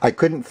fire. I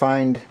couldn't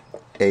find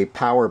a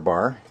power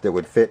bar that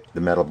would fit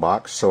the metal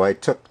box, so I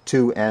took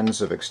 2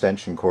 ends of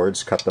extension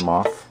cords, cut them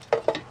off,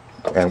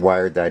 and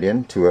wired that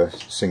in to a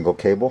single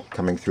cable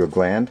coming through a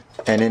gland.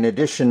 And in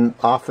addition,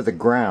 off of the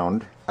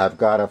ground, I've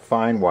got a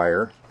fine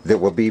wire that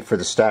will be for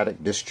the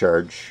static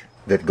discharge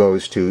that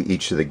goes to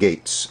each of the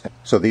gates.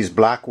 So these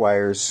black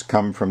wires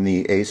come from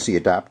the AC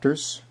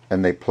adapters,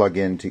 and they plug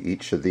into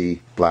each of the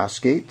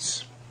blast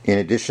gates. In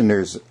addition,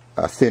 there's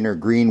a thinner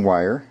green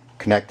wire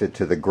connected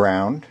to the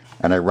ground,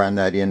 and I run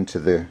that into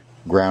the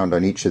ground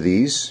on each of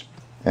these.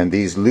 And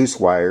these loose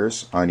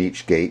wires on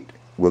each gate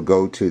will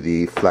go to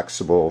the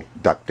flexible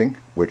ducting,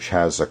 which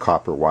has a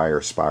copper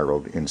wire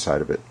spiraled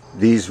inside of it.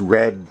 These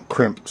red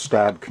crimp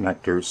stab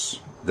connectors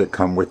that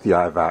come with the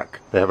iVac.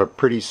 They have a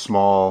pretty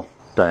small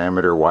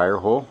diameter wire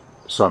hole,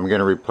 so I'm going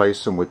to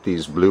replace them with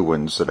these blue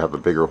ones that have a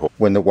bigger hole.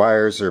 When the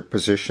wires are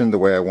positioned the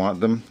way I want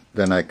them,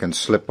 then I can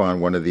slip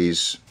on one of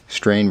these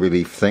strain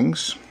relief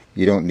things.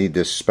 You don't need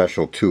this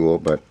special tool,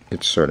 but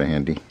it's sort of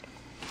handy.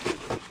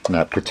 And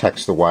that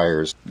protects the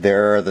wires.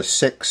 There are the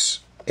 6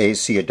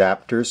 AC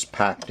adapters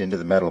packed into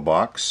the metal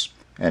box,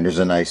 and there's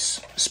a nice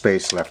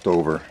space left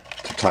over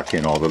to tuck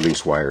in all the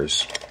loose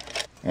wires.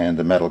 And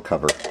the metal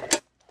cover.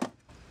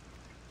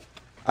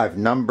 I've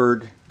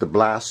numbered the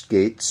blast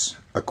gates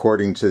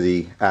according to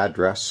the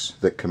address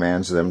that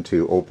commands them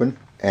to open,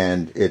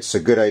 and it's a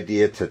good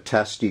idea to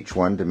test each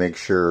one to make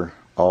sure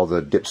all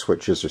the dip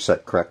switches are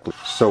set correctly.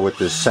 So with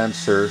this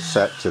sensor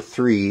set to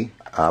 3,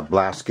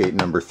 blast gate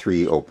number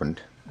 3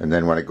 opened, and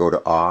then when I go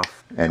to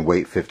off and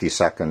wait 50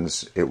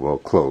 seconds it will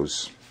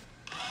close.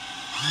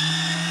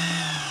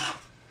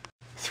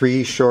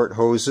 3 short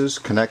hoses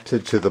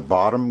connected to the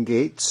bottom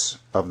gates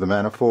of the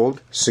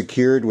manifold,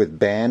 secured with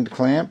band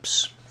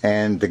clamps,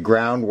 and the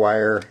ground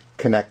wire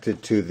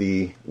connected to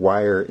the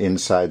wire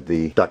inside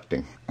the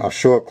ducting. I'll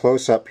show a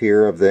close-up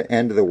here of the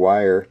end of the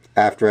wire.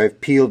 After I've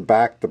peeled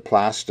back the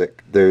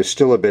plastic, there's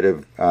still a bit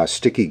of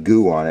sticky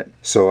goo on it,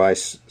 so I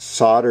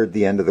soldered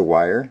the end of the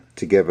wire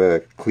to give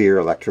a clear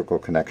electrical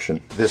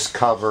connection. This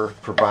cover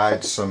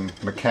provides some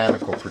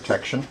mechanical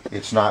protection.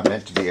 It's not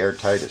meant to be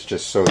airtight, it's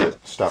just so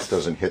that stuff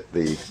doesn't hit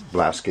the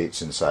blast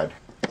gates inside.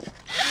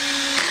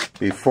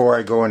 Before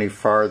I go any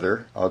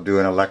farther, I'll do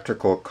an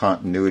electrical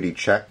continuity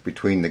check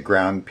between the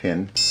ground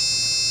pin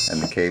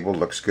and the cable.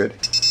 Looks good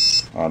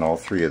on all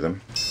 3 of them.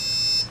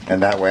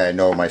 And that way I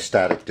know my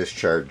static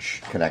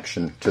discharge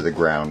connection to the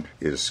ground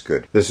is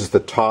good. This is the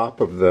top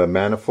of the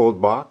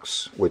manifold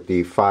box with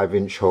the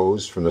 5-inch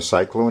hose from the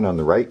Cyclone on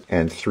the right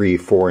and 3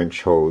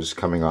 4-inch hose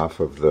coming off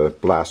of the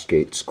blast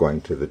gates going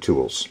to the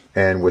tools.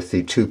 And with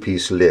the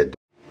 2-piece lid.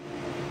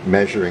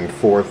 Measuring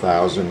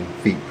 4,000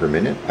 feet per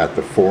minute at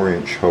the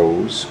 4-inch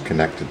hose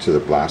connected to the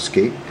blast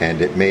gate,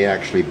 and it may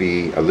actually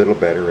be a little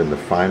better in the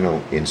final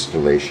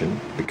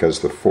installation because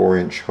the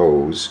 4-inch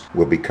hose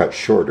will be cut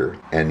shorter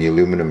and the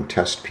aluminum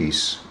test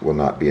piece will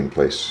not be in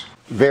place.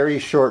 Very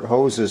short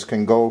hoses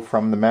can go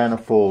from the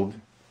manifold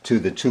to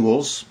the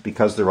tools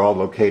because they're all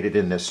located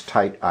in this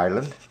tight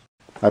island.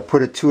 I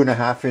put a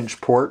 2.5-inch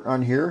port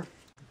on here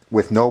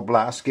with no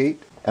blast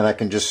gate, and I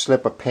can just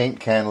slip a paint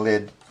can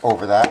lid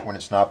over that when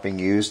it's not being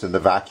used, and the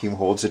vacuum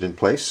holds it in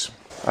place.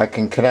 I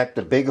can connect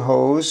a big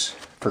hose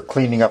for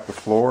cleaning up the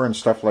floor and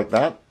stuff like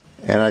that,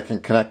 and I can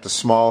connect a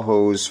small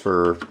hose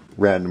for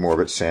random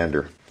orbit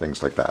sander,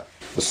 things like that.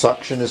 The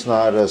suction is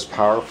not as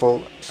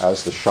powerful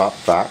as the shop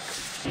vac,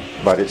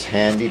 but it's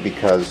handy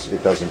because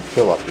it doesn't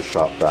fill up the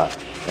shop vac,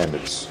 and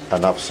it's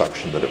enough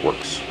suction that it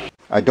works.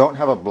 I don't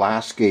have a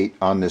blast gate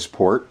on this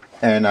port,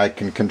 and I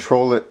can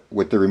control it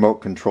with the remote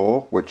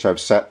control, which I've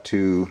set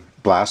to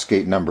blast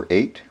gate number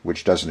 8,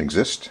 which doesn't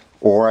exist,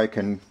 or I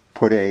can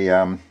put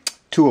a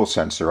tool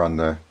sensor on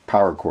the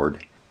power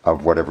cord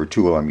of whatever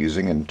tool I'm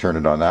using and turn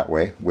it on that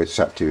way with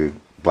set to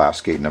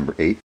blast gate number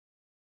 8.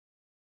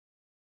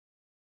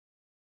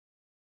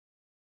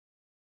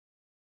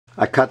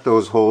 I cut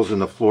those holes in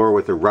the floor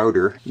with a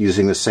router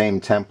using the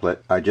same template.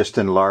 I just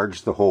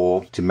enlarged the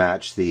hole to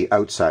match the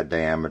outside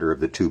diameter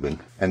of the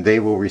tubing, and they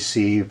will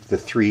receive the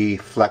 3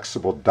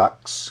 flexible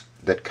ducts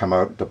that come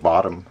out the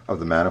bottom of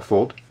the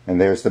manifold. And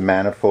there's the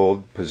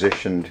manifold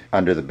positioned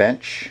under the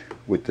bench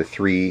with the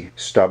 3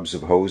 stubs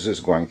of hoses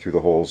going through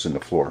the holes in the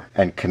floor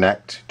and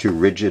connect to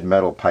rigid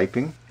metal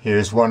piping.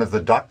 Here's one of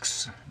the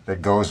ducts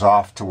that goes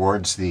off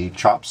towards the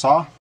chop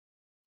saw.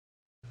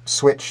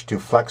 Switch to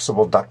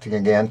flexible ducting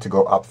again to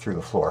go up through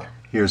the floor.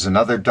 Here's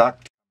another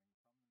duct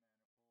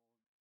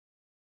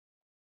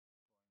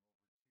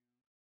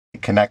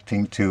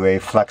connecting to a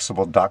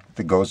flexible duct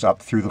that goes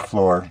up through the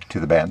floor to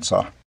the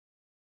bandsaw.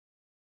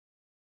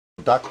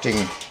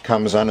 Ducting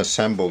comes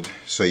unassembled,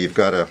 so you've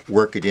got to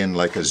work it in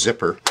like a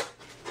zipper,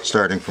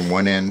 starting from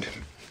one end.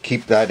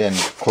 Keep that end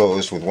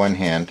closed with one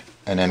hand,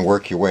 and then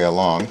work your way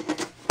along.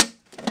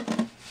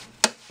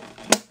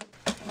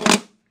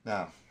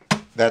 Now,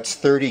 that's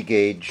 30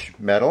 gauge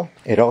metal.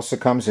 It also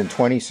comes in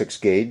 26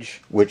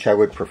 gauge, which I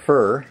would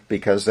prefer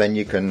because then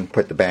you can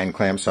put the band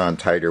clamps on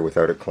tighter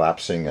without it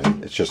collapsing,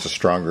 and it's just a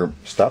stronger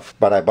stuff.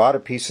 But I bought a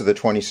piece of the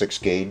 26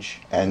 gauge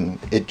and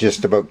it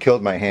just about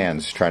killed my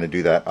hands trying to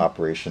do that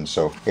operation.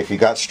 So if you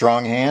got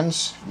strong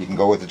hands, you can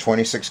go with the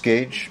 26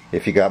 gauge.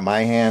 If you got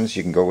my hands,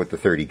 you can go with the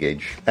 30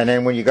 gauge. And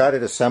then when you got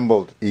it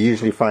assembled, you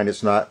usually find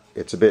it's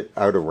a bit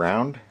out of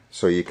round,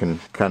 so you can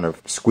kind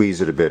of squeeze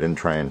it a bit and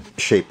try and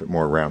shape it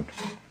more round.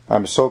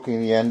 I'm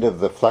soaking the end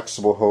of the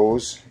flexible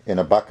hose in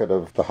a bucket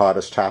of the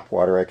hottest tap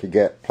water I could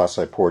get, plus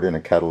I poured in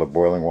a kettle of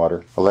boiling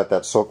water. I'll let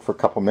that soak for a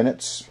couple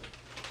minutes.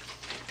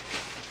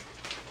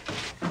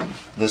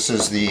 This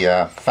is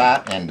the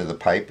fat end of the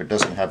pipe. It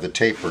doesn't have the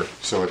taper,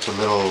 so it's a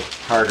little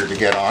harder to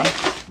get on.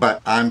 But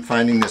I'm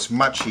finding this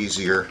much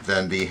easier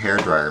than the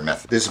hairdryer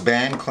method. This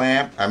band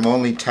clamp, I'm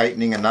only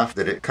tightening enough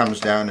that it comes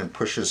down and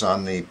pushes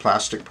on the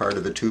plastic part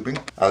of the tubing,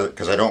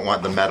 because I don't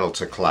want the metal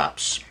to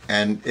collapse.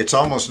 And it's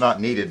almost not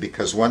needed,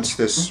 because once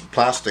this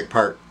plastic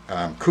part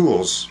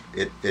cools,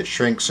 it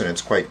shrinks and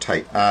it's quite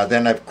tight.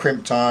 Then I've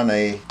crimped on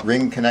a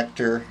ring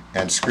connector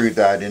and screwed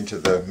that into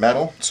the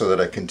metal so that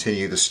I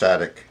continue the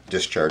static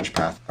discharge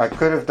path. I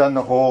could have done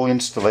the whole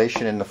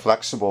installation in the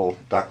flexible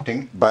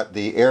ducting, but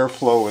the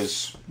airflow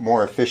is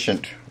more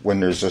efficient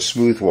when there's a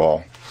smooth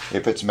wall.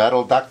 If it's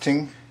metal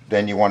ducting,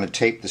 then you want to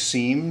tape the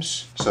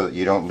seams so that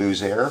you don't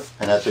lose air.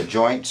 And at the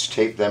joints,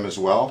 tape them as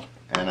well.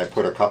 And I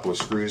put a couple of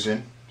screws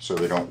in so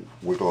they don't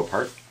wiggle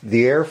apart.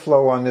 The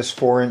airflow on this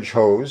 4-inch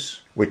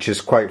hose, which is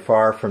quite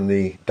far from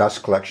the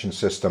dust collection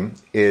system,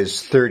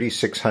 is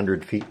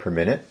 3,600 feet per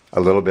minute, a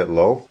little bit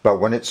low. But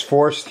when it's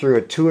forced through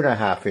a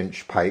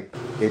 2.5-inch pipe,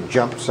 it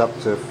jumps up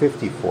to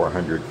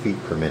 5,400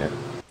 feet per minute,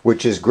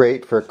 which is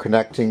great for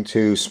connecting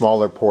to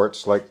smaller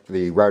ports like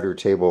the router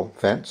table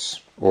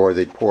fence, or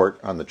the port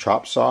on the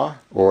chop saw,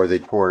 or the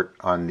port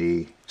on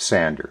the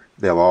sander.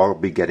 They'll all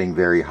be getting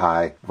very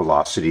high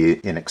velocity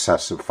in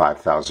excess of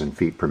 5,000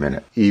 feet per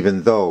minute,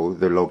 even though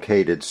they're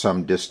located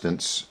some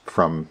distance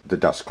from the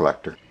dust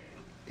collector.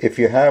 If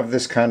you have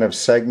this kind of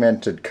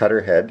segmented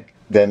cutter head,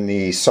 then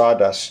the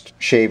sawdust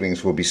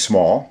shavings will be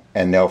small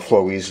and they'll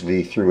flow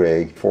easily through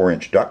a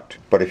 4-inch duct.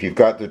 But if you've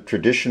got the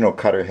traditional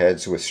cutter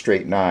heads with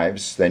straight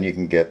knives, then you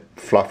can get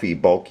fluffy,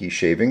 bulky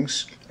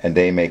shavings, and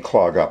they may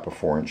clog up a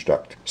 4-inch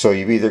duct. So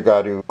you've either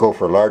got to go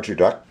for a larger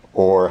duct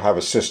or have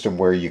a system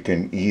where you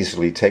can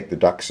easily take the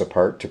ducts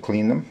apart to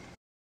clean them.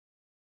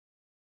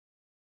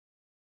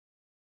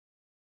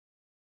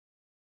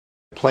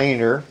 The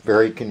planer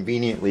very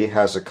conveniently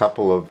has a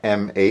couple of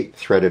M8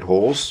 threaded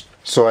holes.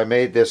 So I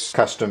made this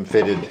custom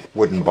fitted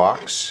wooden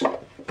box.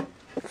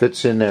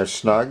 Fits in there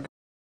snug.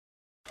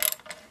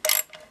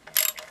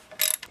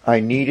 I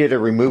needed a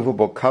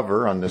removable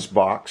cover on this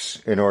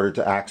box in order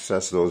to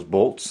access those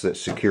bolts that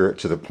secure it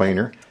to the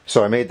planer.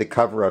 So I made the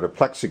cover out of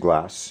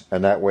plexiglass,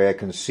 and that way I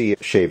can see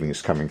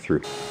shavings coming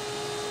through.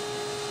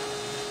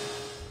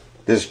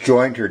 This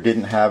jointer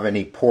didn't have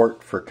any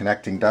port for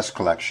connecting dust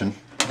collection,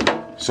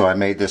 so I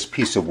made this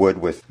piece of wood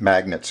with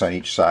magnets on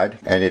each side,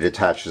 and it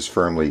attaches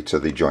firmly to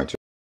the jointer.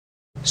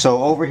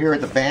 So over here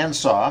at the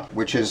bandsaw,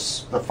 which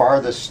is the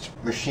farthest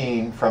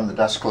machine from the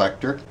dust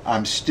collector,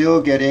 I'm still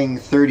getting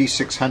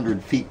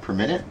 3,600 feet per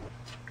minute.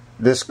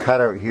 This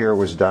cutout here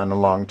was done a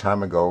long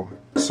time ago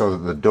so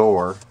that the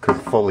door could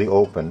fully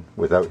open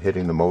without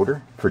hitting the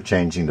motor for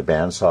changing the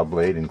bandsaw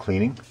blade and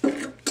cleaning.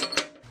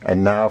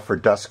 And now for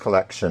dust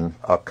collection,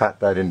 I'll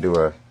cut that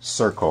into a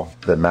circle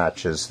that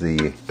matches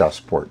the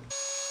dust port.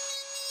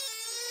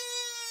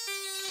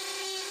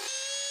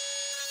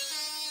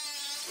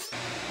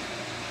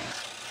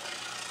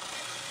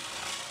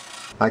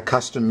 I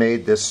custom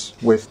made this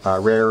with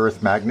rare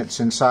earth magnets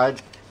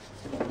inside.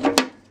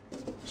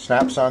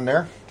 Snaps on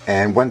there.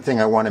 And one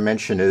thing I want to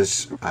mention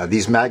is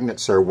these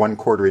magnets are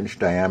 1/4 inch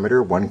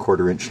diameter,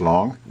 1/4 inch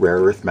long, rare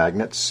earth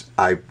magnets.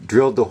 I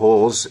drilled the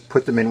holes,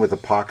 put them in with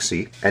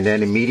epoxy, and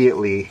then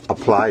immediately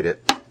applied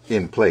it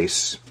in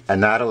place.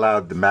 And that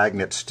allowed the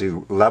magnets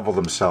to level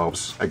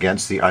themselves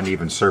against the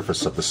uneven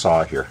surface of the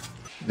saw here.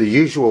 The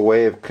usual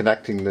way of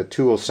connecting the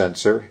tool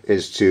sensor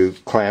is to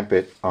clamp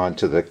it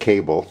onto the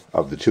cable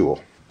of the tool.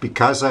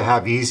 Because I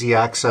have easy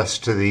access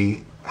to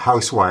the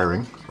house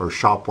wiring or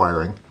shop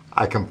wiring,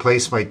 I can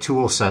place my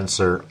tool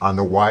sensor on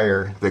the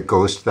wire that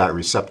goes to that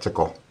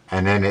receptacle,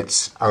 and then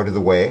it's out of the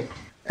way.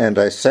 And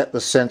I set the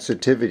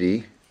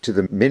sensitivity to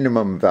the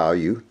minimum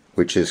value,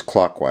 which is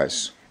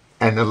clockwise.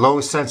 And the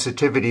low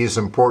sensitivity is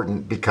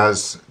important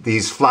because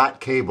these flat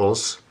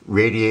cables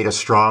radiate a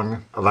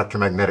strong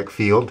electromagnetic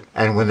field,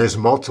 and when there's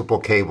multiple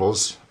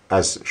cables,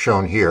 as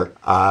shown here,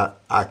 an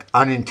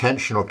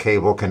unintentional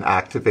cable can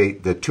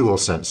activate the tool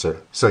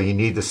sensor. So you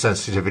need the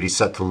sensitivity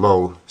set to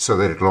low so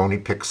that it only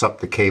picks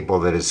up the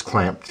cable that is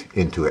clamped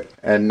into it.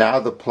 And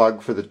now the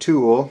plug for the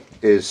tool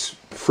is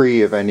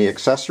free of any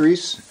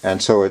accessories,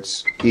 and so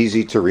it's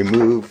easy to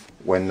remove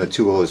when the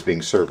tool is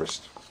being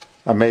serviced.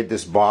 I made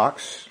this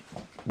box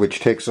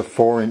which takes a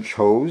 4-inch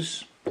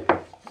hose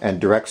and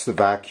directs the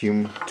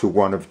vacuum to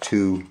one of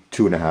two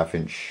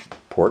 2.5-inch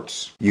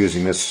ports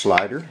using this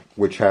slider,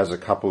 which has a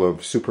couple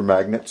of super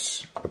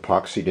magnets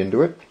epoxied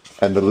into it.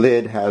 And the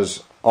lid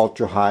has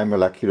ultra high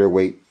molecular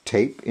weight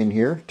tape in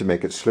here to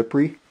make it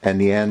slippery,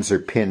 and the ends are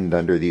pinned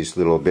under these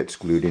little bits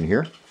glued in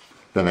here.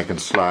 Then I can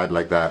slide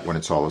like that when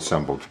it's all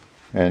assembled.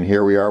 And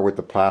here we are with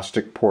the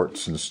plastic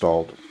ports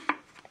installed.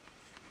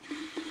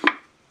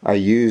 I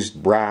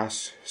used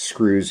brass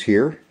screws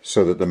here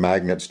so that the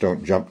magnets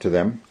don't jump to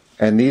them.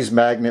 And these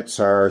magnets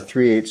are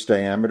 3/8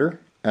 diameter,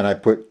 and I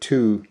put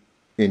 2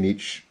 in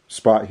each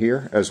spot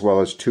here, as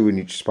well as 2 in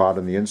each spot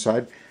on the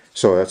inside.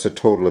 So that's a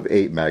total of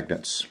 8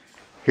 magnets.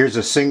 Here's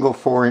a single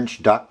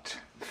 4-inch duct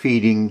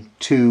feeding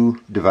 2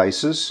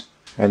 devices,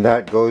 and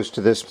that goes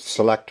to this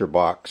selector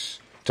box,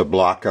 to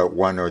block out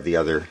one or the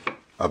other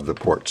of the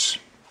ports.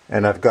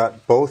 And I've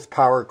got both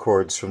power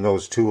cords from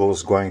those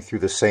tools going through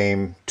the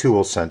same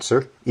tool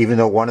sensor. Even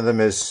though one of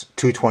them is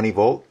 220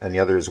 volt and the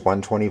other is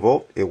 120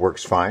 volt, it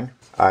works fine.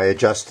 I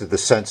adjusted the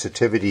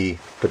sensitivity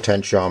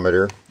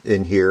potentiometer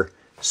in here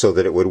so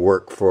that it would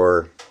work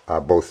for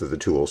both of the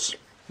tools.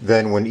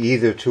 Then when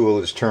either tool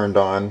is turned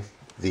on,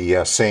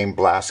 the same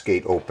blast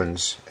gate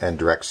opens and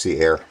directs the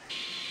air.